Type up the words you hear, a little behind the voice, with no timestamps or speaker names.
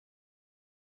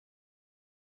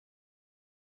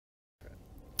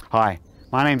Hi,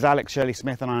 my name's Alex Shirley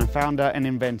Smith and I'm founder and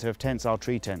inventor of Tentsile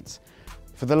Treetents.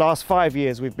 For the last 5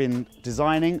 years we've been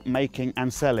designing, making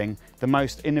and selling the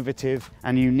most innovative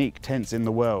and unique tents in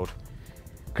the world,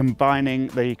 combining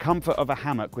the comfort of a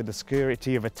hammock with the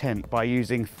security of a tent by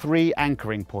using 3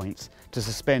 anchoring points to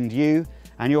suspend you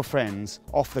and your friends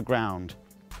off the ground.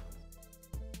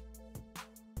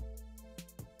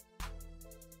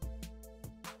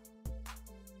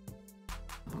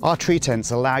 Our tree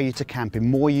tents allow you to camp in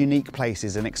more unique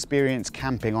places and experience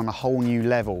camping on a whole new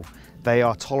level. They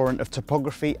are tolerant of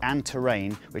topography and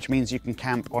terrain, which means you can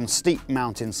camp on steep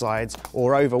mountainsides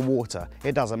or over water.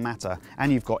 It doesn't matter.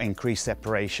 And you've got increased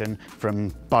separation from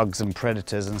bugs and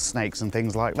predators and snakes and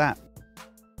things like that.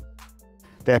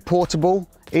 They're portable,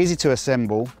 easy to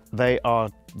assemble, they are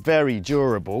very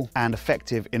durable and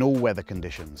effective in all weather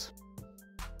conditions.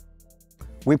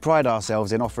 We pride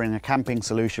ourselves in offering a camping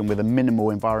solution with a minimal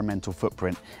environmental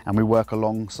footprint, and we work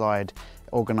alongside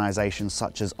organisations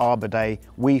such as Arbor Day,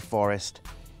 We Forest,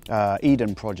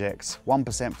 Eden Projects,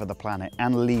 1% for the Planet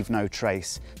and Leave No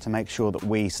Trace to make sure that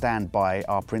we stand by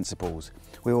our principles.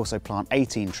 We also plant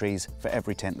 18 trees for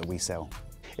every tent that we sell.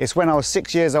 It's when I was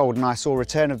 6 years old and I saw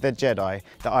Return of the Jedi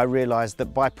that I realised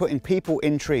that by putting people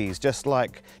in trees, just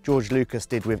like George Lucas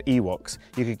did with Ewoks,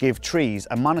 you could give trees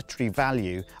a monetary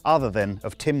value other than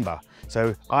of timber.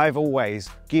 So I've always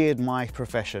geared my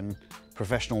professional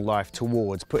life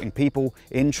towards putting people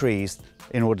in trees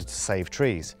in order to save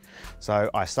trees. So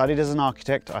I studied as an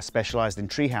architect, I specialised in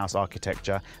treehouse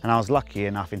architecture, and I was lucky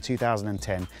enough in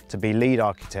 2010 to be lead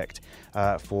architect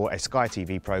for a Sky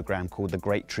TV programme called the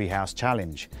Great Treehouse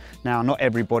Challenge. Now, not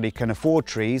everybody can afford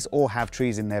trees or have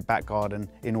trees in their back garden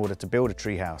in order to build a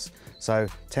treehouse. So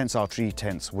Tentsile Tree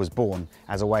Tents was born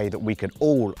as a way that we could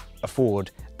all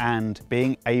afford and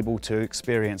being able to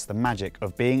experience the magic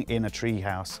of being in a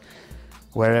treehouse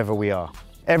wherever we are.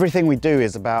 Everything we do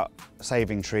is about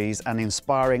saving trees and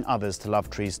inspiring others to love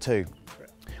trees too.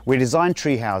 We design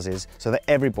tree houses so that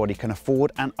everybody can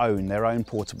afford and own their own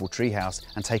portable tree house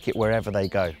and take it wherever they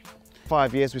go.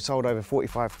 5 years we've sold over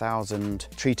 45,000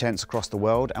 tree tents across the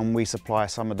world, and we supply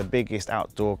some of the biggest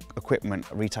outdoor equipment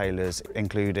retailers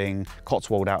including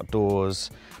Cotswold Outdoors,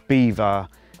 Beaver,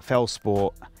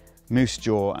 Fellsport, Moose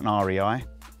Jaw and REI.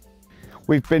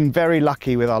 We've been very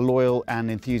lucky with our loyal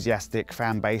and enthusiastic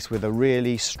fan base with a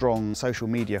really strong social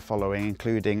media following,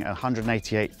 including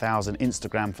 188,000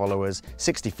 Instagram followers,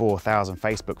 64,000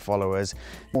 Facebook followers,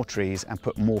 more trees and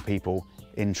put more people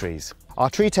in trees. Our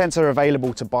tree tents are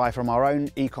available to buy from our own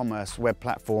e-commerce web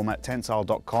platform at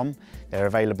tentsile.com. They're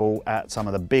available at some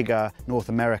of the bigger North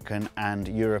American and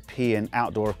European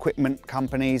outdoor equipment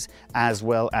companies, as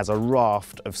well as a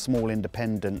raft of small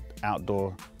independent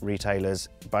outdoor retailers,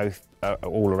 both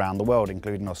all around the world,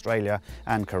 including Australia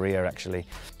and Korea actually.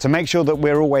 To make sure that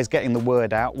we're always getting the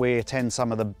word out, we attend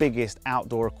some of the biggest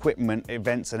outdoor equipment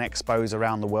events and expos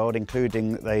around the world,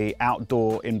 including the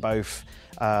outdoor in both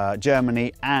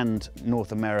Germany and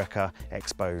North America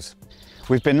expos.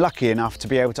 We've been lucky enough to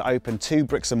be able to open 2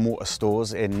 bricks and mortar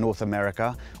stores in North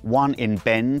America, one in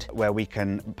Bend where we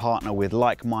can partner with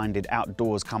like-minded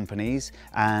outdoors companies,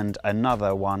 and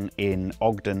another one in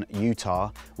Ogden,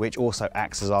 Utah, which also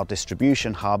acts as our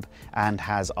distribution hub and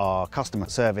has our customer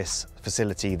service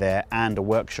facility there and a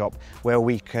workshop where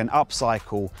we can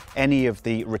upcycle any of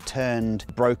the returned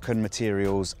broken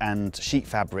materials and sheet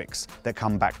fabrics that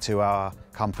come back to our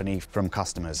company from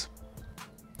customers.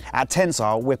 At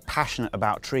Tentsile, we're passionate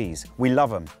about trees. We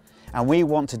love them, and we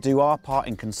want to do our part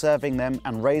in conserving them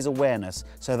and raise awareness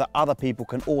so that other people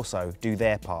can also do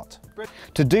their part.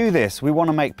 To do this, we want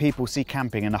to make people see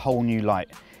camping in a whole new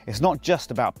light. It's not just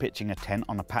about pitching a tent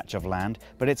on a patch of land,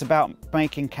 but it's about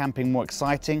making camping more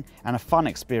exciting and a fun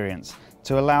experience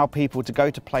to allow people to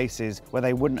go to places where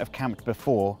they wouldn't have camped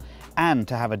before and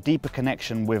to have a deeper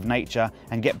connection with nature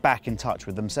and get back in touch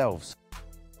with themselves.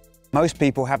 Most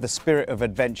people have the spirit of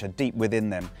adventure deep within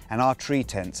them, and our tree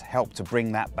tents help to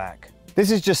bring that back.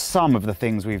 This is just some of the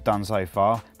things we've done so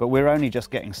far, but we're only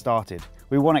just getting started.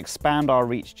 We want to expand our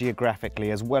reach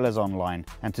geographically as well as online,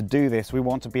 and to do this we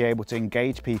want to be able to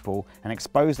engage people and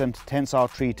expose them to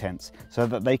Tentsile tree tents so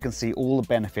that they can see all the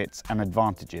benefits and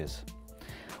advantages.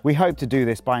 We hope to do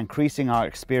this by increasing our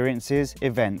experiences,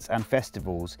 events and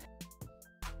festivals